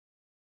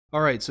All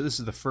right, so this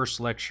is the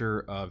first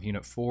lecture of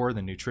Unit 4,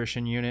 the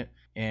Nutrition Unit,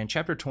 and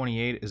Chapter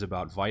 28 is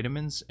about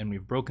vitamins, and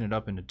we've broken it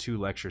up into 2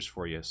 lectures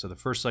for you. So the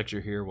first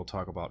lecture here we'll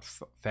talk about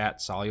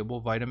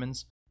fat-soluble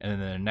vitamins, and then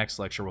the next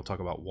lecture we'll talk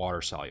about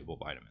water-soluble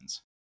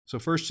vitamins. So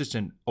first, just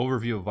an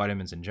overview of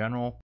vitamins in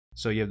general.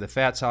 So you have the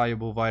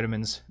fat-soluble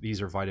vitamins.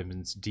 These are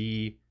vitamins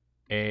D,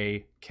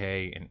 A,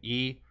 K, and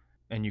E,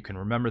 and you can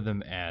remember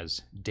them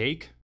as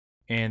DAKE.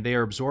 And they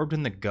are absorbed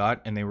in the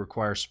gut, and they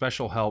require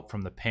special help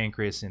from the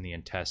pancreas and the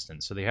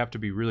intestines. So they have to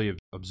be really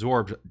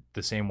absorbed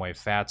the same way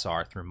fats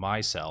are through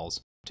micelles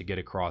to get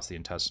across the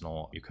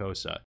intestinal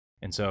mucosa.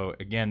 And so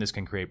again, this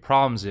can create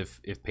problems if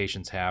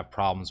patients have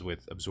problems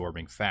with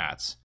absorbing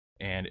fats.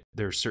 And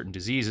there's certain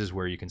diseases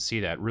where you can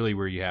see that, really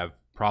where you have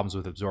problems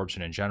with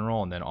absorption in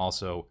general, and then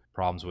also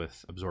problems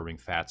with absorbing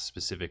fats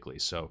specifically.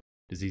 So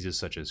diseases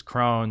such as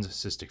Crohn's,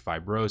 cystic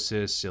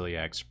fibrosis,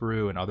 celiac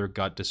sprue, and other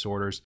gut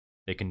disorders,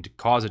 they can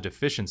cause a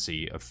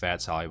deficiency of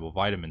fat-soluble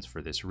vitamins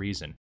for this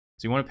reason.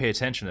 So you want to pay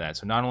attention to that.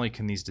 So not only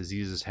can these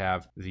diseases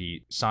have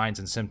the signs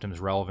and symptoms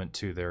relevant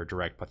to their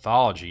direct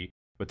pathology,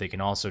 but they can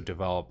also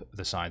develop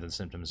the signs and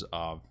symptoms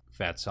of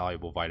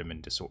fat-soluble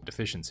vitamin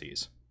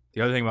deficiencies.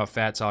 The other thing about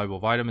fat-soluble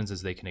vitamins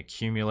is they can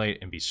accumulate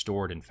and be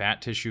stored in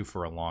fat tissue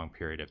for a long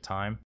period of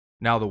time.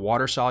 Now the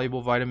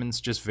water-soluble vitamins,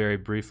 just very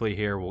briefly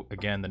here,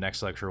 again, the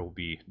next lecture will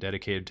be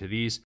dedicated to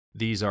these.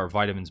 These are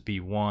vitamins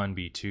B1,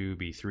 B2,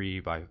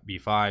 B3,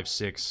 B5,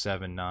 6,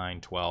 7,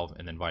 9, 12,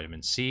 and then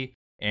vitamin C.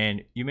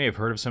 And you may have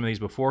heard of some of these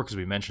before because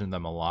we mentioned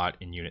them a lot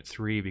in Unit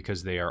 3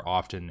 because they are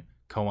often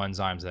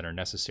coenzymes that are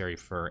necessary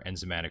for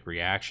enzymatic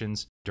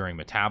reactions during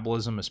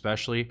metabolism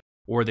especially,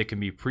 or they can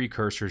be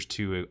precursors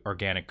to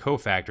organic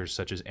cofactors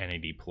such as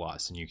NAD+.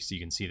 And you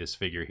can see this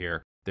figure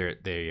here.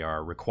 They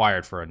are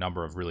required for a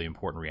number of really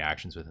important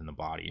reactions within the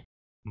body.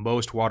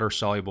 Most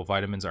water-soluble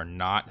vitamins are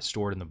not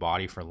stored in the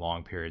body for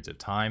long periods of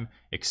time,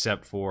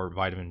 except for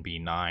vitamin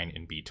B9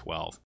 and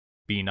B12.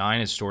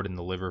 B9 is stored in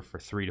the liver for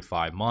 3 to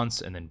 5 months,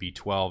 and then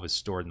B12 is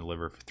stored in the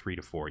liver for 3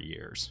 to 4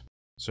 years.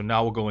 So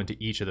now we'll go into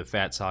each of the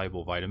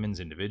fat-soluble vitamins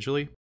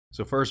individually.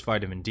 So first,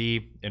 vitamin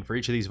D, and for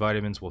each of these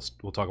vitamins, we'll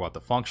talk about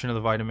the function of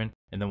the vitamin,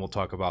 and then we'll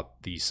talk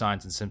about the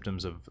signs and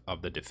symptoms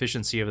of the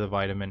deficiency of the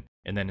vitamin,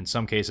 and then in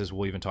some cases,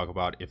 we'll even talk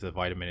about if the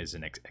vitamin is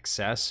in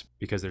excess,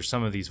 because there's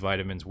some of these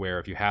vitamins where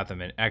if you have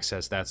them in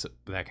excess, that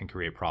can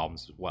create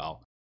problems as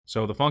well.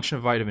 So the function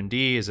of vitamin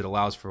D is it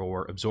allows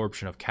for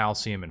absorption of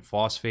calcium and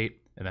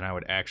phosphate, and then I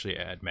would actually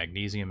add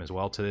magnesium as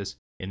well to this,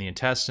 in the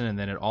intestine, and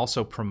then it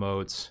also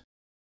promotes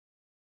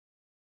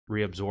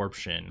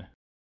reabsorption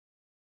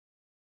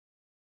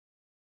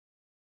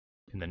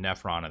in the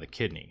nephron of the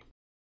kidney.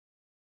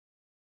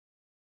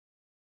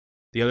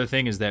 The other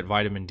thing is that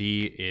vitamin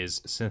D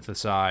is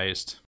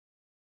synthesized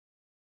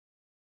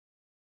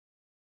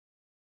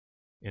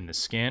in the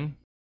skin,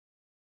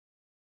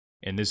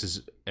 and this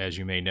is, as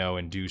you may know,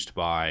 induced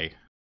by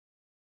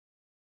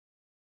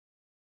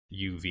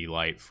UV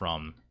light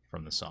from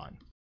the sun.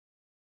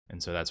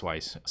 And so that's why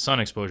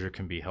sun exposure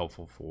can be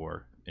helpful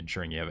for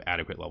ensuring you have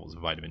adequate levels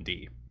of vitamin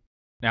D.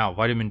 Now,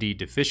 vitamin D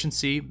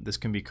deficiency, this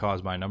can be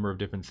caused by a number of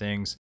different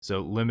things.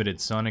 So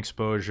limited sun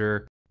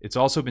exposure. It's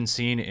also been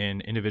seen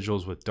in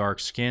individuals with dark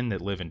skin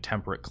that live in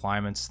temperate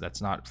climates. That's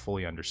not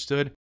fully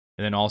understood.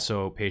 And then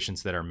also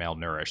patients that are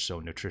malnourished, so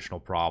nutritional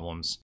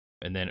problems,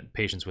 and then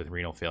patients with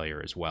renal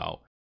failure as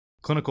well.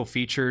 Clinical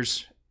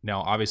features.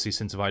 Now, obviously,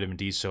 since vitamin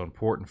D is so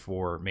important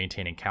for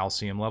maintaining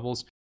calcium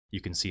levels,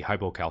 you can see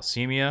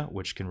hypocalcemia,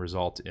 which can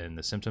result in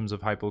the symptoms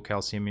of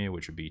hypocalcemia,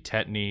 which would be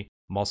tetany,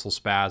 muscle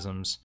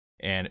spasms.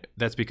 And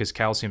that's because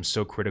calcium is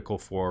so critical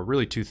for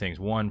really 2 things.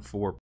 One,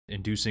 for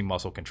inducing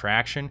muscle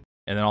contraction,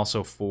 and then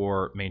also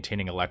for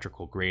maintaining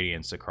electrical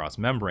gradients across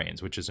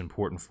membranes, which is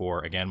important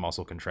for, again,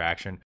 muscle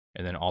contraction,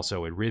 and then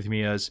also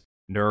arrhythmias,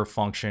 nerve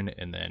function,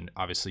 and then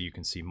obviously you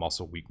can see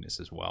muscle weakness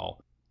as well.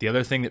 The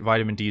other thing that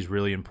vitamin D is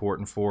really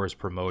important for is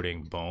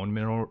promoting bone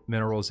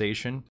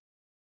mineralization.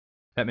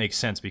 That makes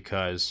sense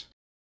because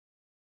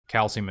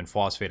calcium and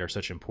phosphate are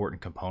such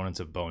important components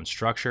of bone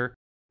structure.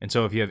 And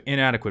so if you have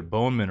inadequate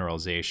bone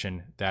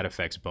mineralization, that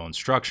affects bone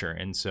structure.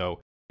 And so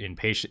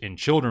in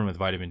children with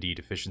vitamin D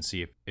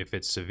deficiency, if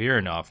it's severe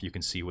enough, you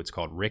can see what's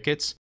called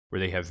rickets, where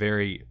they have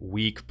very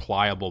weak,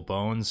 pliable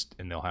bones,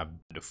 and they'll have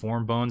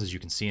deformed bones, as you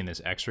can see in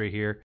this x-ray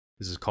here.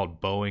 This is called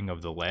bowing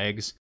of the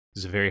legs.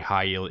 This is a very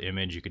high-yield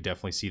image. You could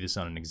definitely see this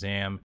on an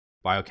exam,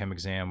 biochem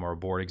exam, or a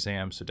board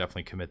exam, so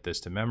definitely commit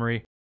this to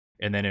memory.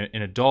 And then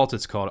in adults,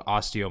 it's called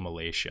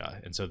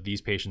osteomalacia. And so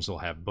these patients will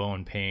have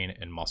bone pain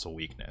and muscle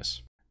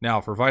weakness. Now,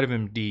 for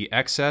vitamin D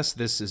excess,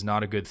 this is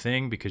not a good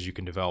thing because you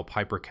can develop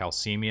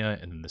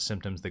hypercalcemia and then the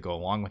symptoms that go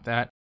along with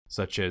that,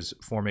 such as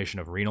formation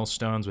of renal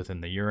stones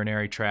within the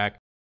urinary tract,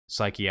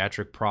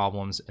 psychiatric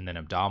problems, and then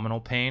abdominal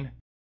pain.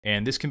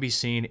 And this can be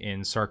seen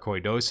in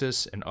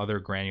sarcoidosis and other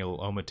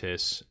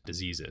granulomatous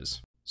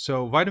diseases.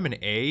 So vitamin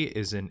A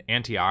is an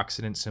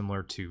antioxidant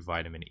similar to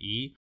vitamin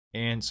E.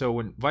 And so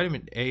when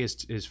vitamin A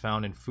is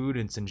found in food,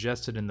 it's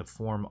ingested in the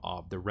form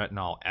of the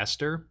retinol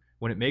ester,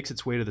 When it makes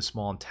its way to the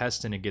small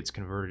intestine, it gets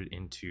converted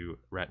into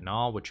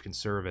retinol, which can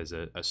serve as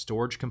a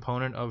storage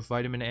component of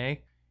vitamin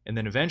A. And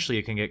then eventually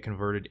it can get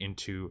converted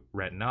into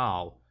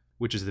retinol,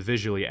 which is the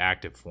visually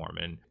active form.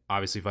 And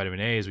obviously vitamin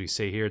A, as we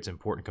say here, it's an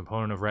important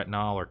component of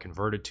retinol or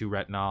converted to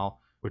retinol,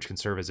 which can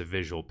serve as a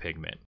visual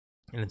pigment.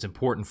 And it's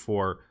important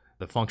for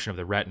the function of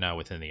the retina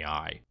within the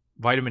eye.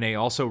 Vitamin A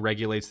also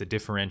regulates the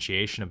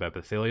differentiation of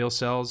epithelial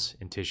cells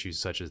in tissues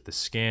such as the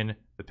skin,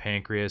 the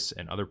pancreas,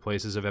 and other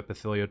places of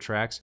epithelial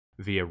tracts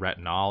via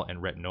retinol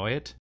and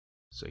retinoid.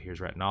 So here's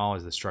retinol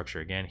as the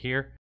structure again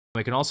here.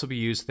 It can also be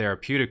used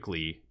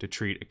therapeutically to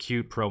treat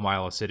acute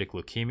promyelocytic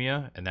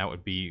leukemia, and that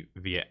would be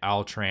via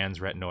L-trans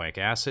retinoic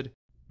acid,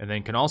 and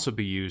then can also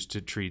be used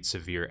to treat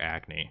severe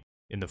acne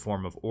in the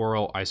form of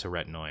oral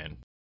isoretinoin.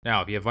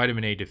 Now, if you have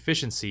vitamin A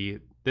deficiency,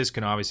 this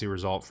can obviously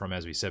result from,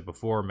 as we said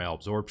before,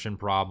 malabsorption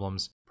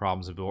problems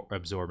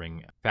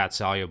absorbing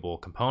fat-soluble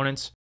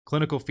components.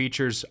 Clinical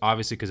features,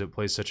 obviously because it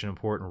plays such an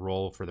important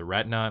role for the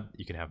retina,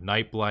 you can have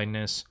night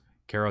blindness,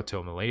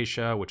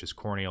 keratomalacia, which is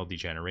corneal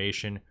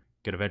degeneration,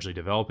 could eventually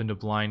develop into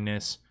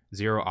blindness,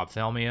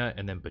 xerophthalmia,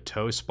 and then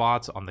Bateau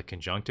spots on the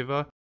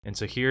conjunctiva. And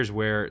so here's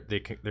where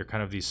they're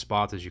kind of these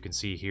spots, as you can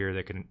see here,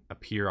 that can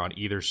appear on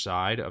either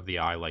side of the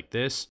eye like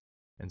this.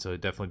 And so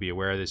definitely be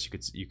aware of this.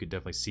 You could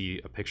definitely see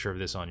a picture of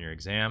this on your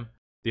exam.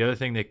 The other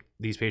thing that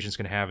these patients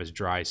can have is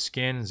dry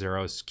skin,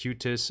 xeros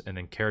cutis, and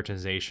then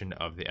keratinization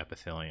of the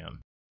epithelium.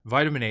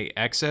 Vitamin A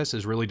excess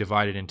is really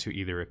divided into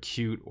either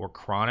acute or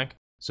chronic.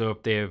 So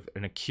if they have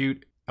an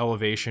acute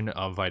elevation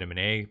of vitamin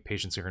A,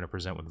 patients are going to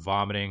present with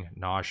vomiting,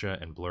 nausea,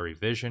 and blurry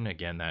vision.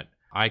 Again, that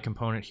eye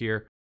component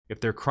here. If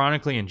they're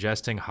chronically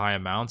ingesting high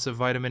amounts of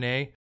vitamin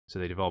A, so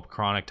they develop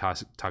chronic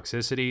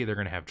toxicity, they're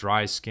going to have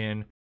dry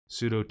skin,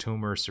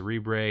 pseudotumor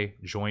cerebrae,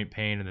 joint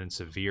pain, and then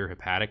severe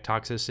hepatic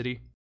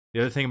toxicity. The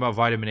other thing about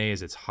vitamin A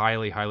is it's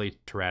highly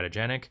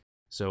teratogenic.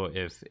 So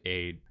if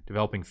a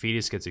developing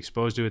fetus gets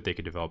exposed to it, they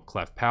could develop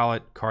cleft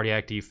palate,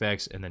 cardiac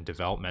defects, and then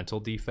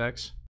developmental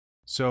defects.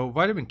 So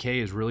vitamin K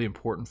is really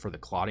important for the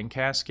clotting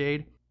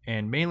cascade,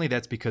 and mainly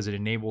that's because it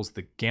enables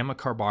the gamma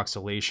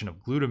carboxylation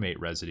of glutamate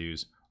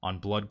residues on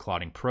blood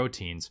clotting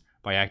proteins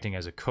by acting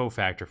as a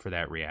cofactor for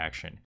that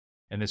reaction.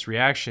 And this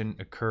reaction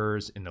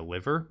occurs in the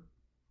liver,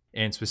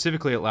 and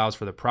specifically allows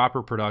for the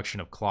proper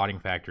production of clotting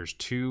factors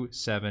 2,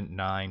 7,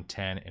 9,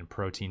 10, and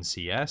protein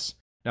CS.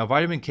 Now,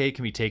 vitamin K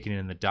can be taken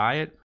in the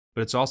diet,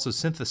 but it's also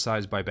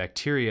synthesized by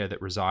bacteria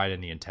that reside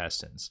in the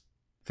intestines.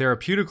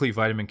 Therapeutically,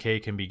 vitamin K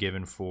can be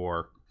given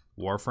for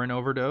warfarin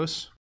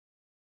overdose.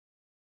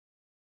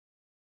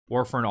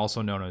 Warfarin,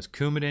 also known as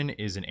Coumadin,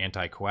 is an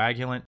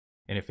anticoagulant,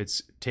 and if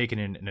it's taken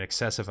in an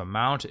excessive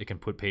amount, it can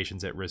put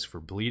patients at risk for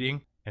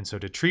bleeding. And so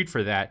to treat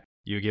for that,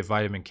 you give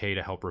vitamin K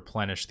to help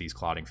replenish these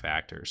clotting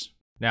factors.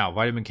 Now,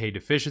 vitamin K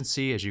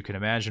deficiency, as you can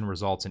imagine,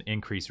 results in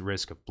increased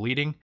risk of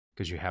bleeding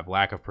because you have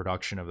lack of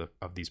production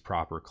of these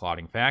proper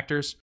clotting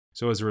factors.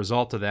 So as a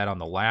result of that on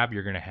the lab,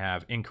 you're going to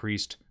have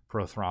increased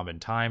prothrombin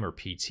time, or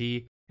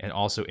PT, and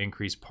also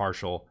increased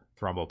partial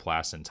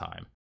thromboplastin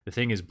time. The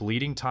thing is,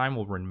 bleeding time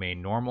will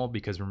remain normal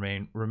because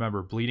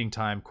remember, bleeding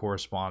time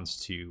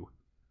corresponds to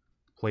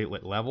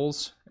platelet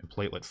levels and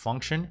platelet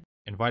function,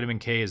 and vitamin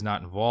K is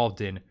not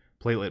involved in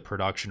platelet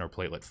production or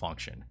platelet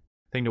function.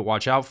 The thing to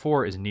watch out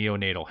for is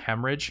neonatal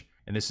hemorrhage,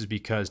 and this is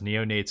because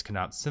neonates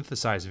cannot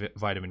synthesize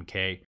vitamin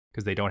K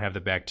because they don't have the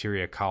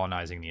bacteria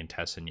colonizing the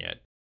intestine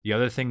yet. The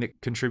other thing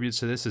that contributes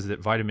to this is that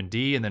vitamin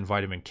D and then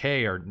vitamin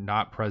K are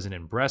not present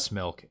in breast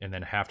milk and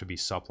then have to be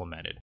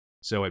supplemented.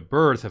 So at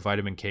birth, a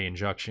vitamin K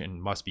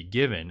injection must be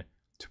given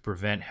to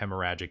prevent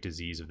hemorrhagic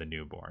disease of the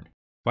newborn.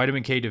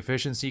 Vitamin K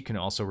deficiency can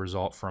also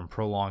result from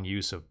prolonged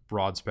use of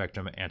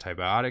broad-spectrum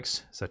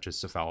antibiotics, such as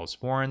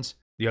cephalosporins.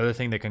 The other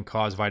thing that can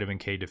cause vitamin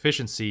K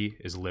deficiency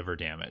is liver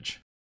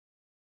damage.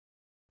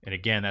 And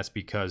again, that's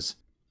because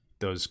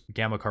those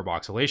gamma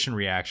carboxylation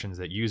reactions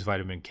that use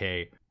vitamin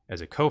K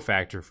as a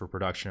cofactor for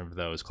production of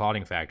those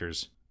clotting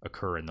factors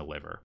occur in the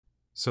liver.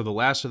 So the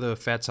last of the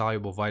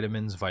fat-soluble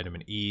vitamins,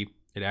 vitamin E,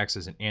 it acts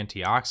as an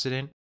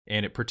antioxidant,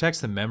 and it protects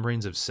the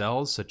membranes of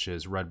cells, such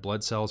as red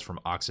blood cells, from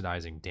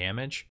oxidizing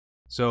damage.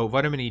 So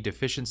vitamin E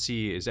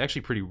deficiency is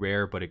actually pretty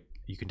rare, but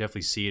you can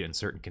definitely see it in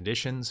certain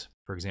conditions.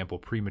 For example,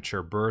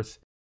 premature birth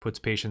puts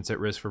patients at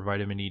risk for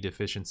vitamin E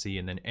deficiency,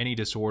 and then any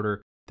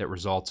disorder that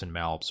results in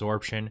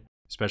malabsorption,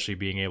 especially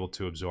being able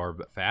to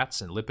absorb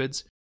fats and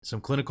lipids. Some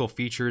clinical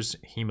features,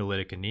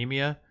 hemolytic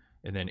anemia,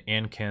 and then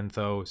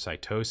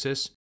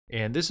acanthocytosis.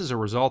 And this is a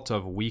result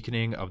of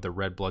weakening of the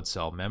red blood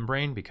cell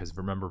membrane, because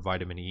remember,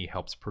 vitamin E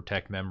helps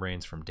protect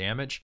membranes from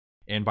damage.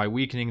 And by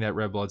weakening that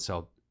red blood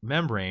cell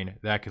membrane,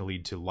 that can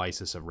lead to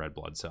lysis of red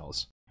blood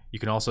cells. You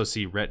can also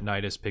see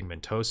retinitis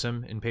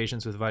pigmentosum in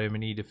patients with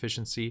vitamin E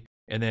deficiency.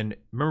 And then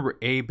remember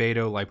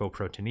A-beta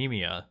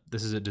lipoproteinemia.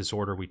 This is a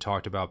disorder we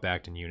talked about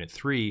back in Unit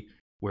 3,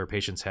 where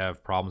patients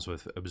have problems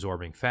with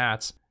absorbing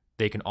fats.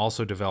 They can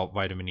also develop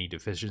vitamin E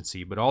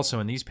deficiency, but also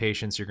in these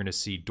patients, you're going to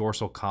see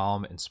dorsal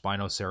column and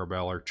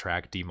spinocerebellar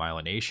tract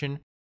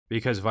demyelination,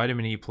 because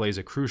vitamin E plays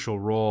a crucial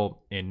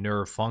role in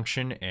nerve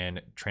function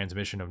and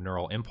transmission of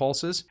neural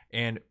impulses.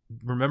 And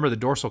remember, the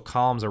dorsal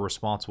columns are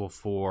responsible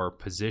for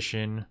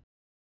position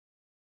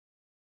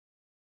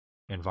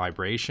and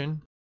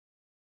vibration.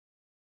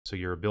 So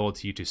your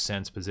ability to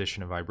sense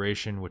position and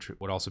vibration, which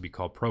would also be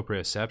called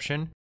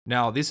proprioception.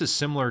 Now, this is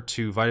similar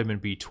to vitamin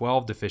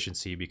B12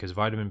 deficiency because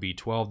vitamin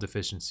B12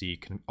 deficiency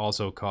can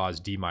also cause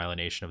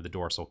demyelination of the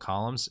dorsal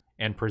columns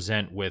and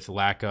present with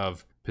lack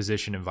of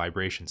position and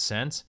vibration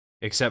sense.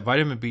 Except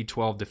vitamin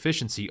B12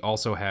 deficiency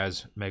also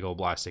has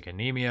megaloblastic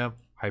anemia,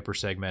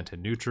 hypersegmented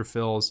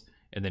neutrophils,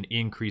 and then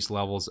increased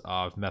levels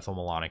of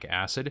methylmalonic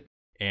acid.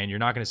 And you're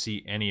not going to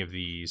see any of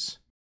these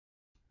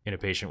in a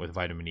patient with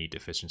vitamin E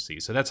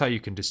deficiency. So that's how you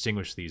can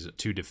distinguish these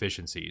two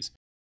deficiencies.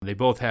 They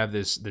both have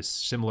this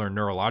similar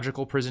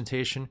neurological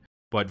presentation,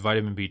 but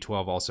vitamin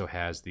B12 also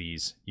has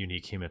these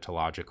unique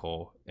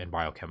hematological and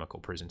biochemical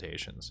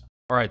presentations.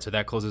 All right, so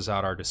that closes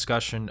out our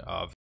discussion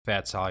of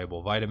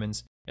fat-soluble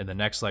vitamins. In the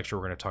next lecture,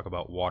 we're going to talk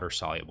about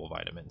water-soluble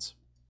vitamins.